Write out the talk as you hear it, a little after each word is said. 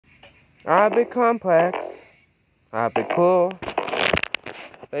I'll be complex. I'll be cool.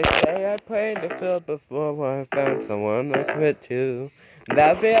 They say I played the field before I found someone I commit to.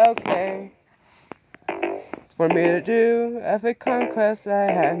 That'd be okay for me to do. Every conquest I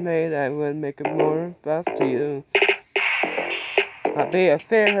had made, I would make it more best to you. I'll be a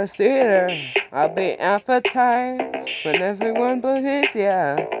fearless leader. I'll be appetite when everyone believes,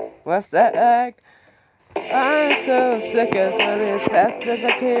 yeah. What's that egg? I'm so sick of running as fast as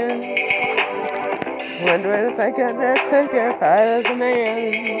I can. Wondering if I get there quicker if I was a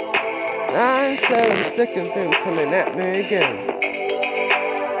man. I'm so sick of them coming at me again.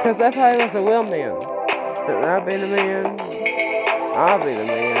 Cause if I was a real man, then I'll be the man. I'll be the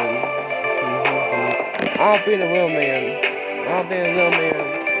man. I'll be the real man. I'll be the real man.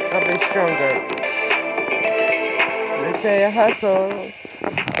 I'll be stronger. They say I hustle,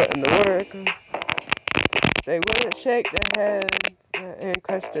 put in the work. They wouldn't shake their heads and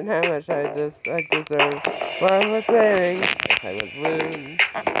question how much I deserve. While I was waiting, if I was rude,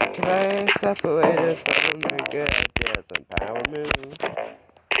 if I separated from their good ideas and power moves.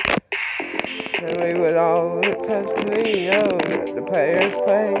 And we would all touch me, oh, the players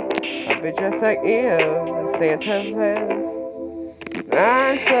play. I'll be just like you, Santa plays.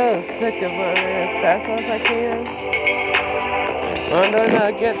 I'm so sick of running as fast as I can. Wondering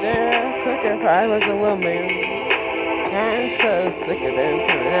I'd get there quicker if I was a little man. I'm so sick of them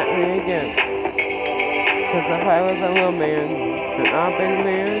coming at me again. Cause if I was a little man, then I'll be the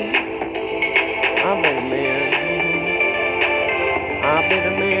man. I'll be the man. I'll be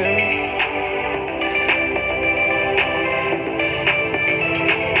the man.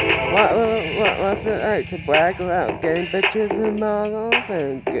 What was it like to brag about getting bitches and models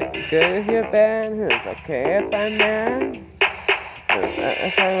and good if you're bad? It's okay if I'm mad.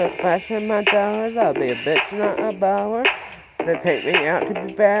 If I was flashing my dollars, I'll be a bitch, not a borrower. They paint me out to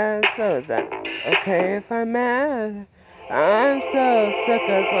be bad, so is that okay if I'm mad? I'm so sick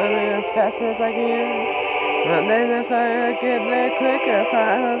of running as fast as I can. And then if I get there quicker if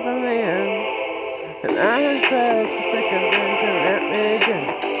I was a man. And I'm so sick of them coming at me again.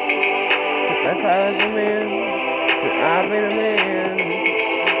 Cause if I was a man, then I'll be the man.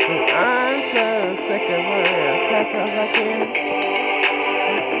 And I'm so sick of running as fast as I can.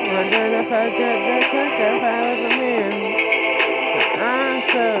 Wondering if I get there quicker if I was a man. I'm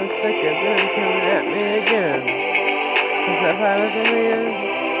so sick of them coming at me again. Cause if I was a man,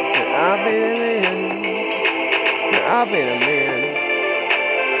 then I'll be the man. Then I'll be the man.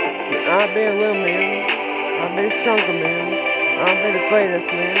 Then I'll be a real man. I'll be the stronger man. I'll be the greatest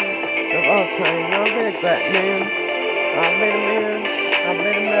man of all time. I'll be the great man. I'll be the man. I'll be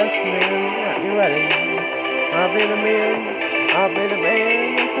the best man. Are you ready? I'll be the man. I'll be the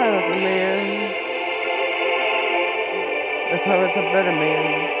man if I was a man. If I was a better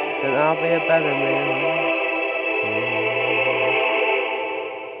man, then I'll be a better man.